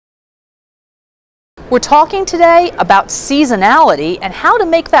We're talking today about seasonality and how to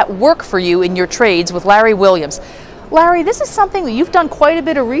make that work for you in your trades with Larry Williams. Larry, this is something that you've done quite a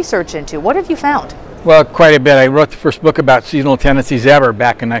bit of research into. What have you found? Well, quite a bit. I wrote the first book about seasonal tendencies ever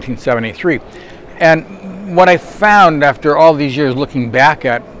back in 1973. And what I found after all these years looking back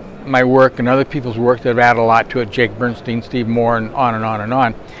at my work and other people's work that have added a lot to it, Jake Bernstein, Steve Moore, and on and on and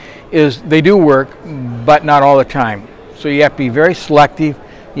on, is they do work, but not all the time. So you have to be very selective.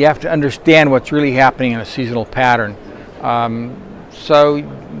 You have to understand what's really happening in a seasonal pattern. So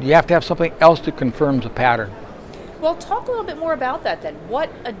you have to have something else that confirms a pattern. Well, talk a little bit more about that then. What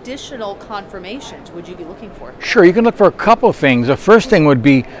additional confirmations would you be looking for? Sure, you can look for a couple of things. The first thing would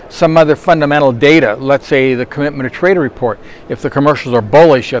be some other fundamental data. Let's say the commitment to trader report. If the commercials are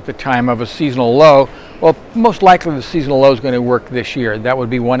bullish at the time of a seasonal low, well, most likely the seasonal low is going to work this year. That would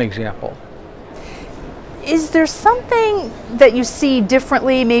be one example. Is there something that you see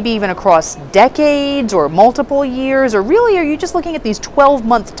differently, maybe even across decades or multiple years, or really are you just looking at these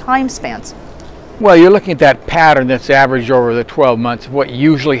 12-month time spans? Well, you're looking at that pattern that's averaged over the 12 months of what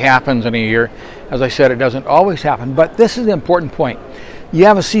usually happens in a year. As I said, it doesn't always happen, but this is the important point. You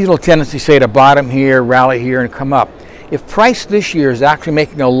have a seasonal tendency, say, to bottom here, rally here, and come up. If price this year is actually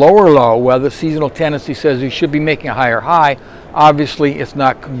making a lower low, well, the seasonal tendency says you should be making a higher high, obviously it's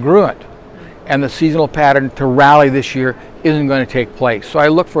not congruent. And the seasonal pattern to rally this year isn't going to take place. So I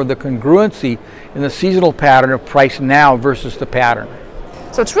look for the congruency in the seasonal pattern of price now versus the pattern.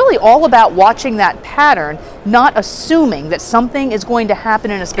 So it's really all about watching that pattern, not assuming that something is going to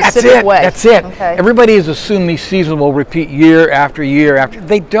happen in a specific way. That's it. Okay. Everybody has assumed these seasons will repeat year after year after.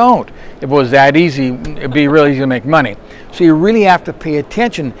 They don't. If it was that easy, it'd be really easy to make money. So you really have to pay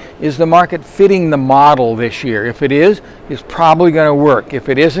attention. Is the market fitting the model this year? If it is, it's probably going to work. If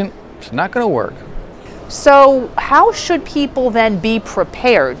it isn't, it's not going to work. So how should people then be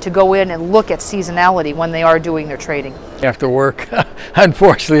prepared to go in and look at seasonality when they are doing their trading? You have to work.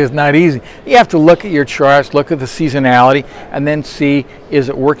 Unfortunately, it's not easy. You have to look at your charts, look at the seasonality, and then see, is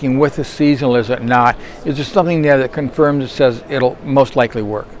it working with the seasonal, is it not? Is there something there that confirms it says it'll most likely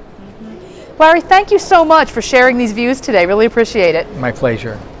work? Larry, thank you so much for sharing these views today. Really appreciate it. My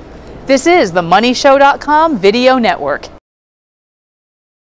pleasure. This is the MoneyShow.com video network.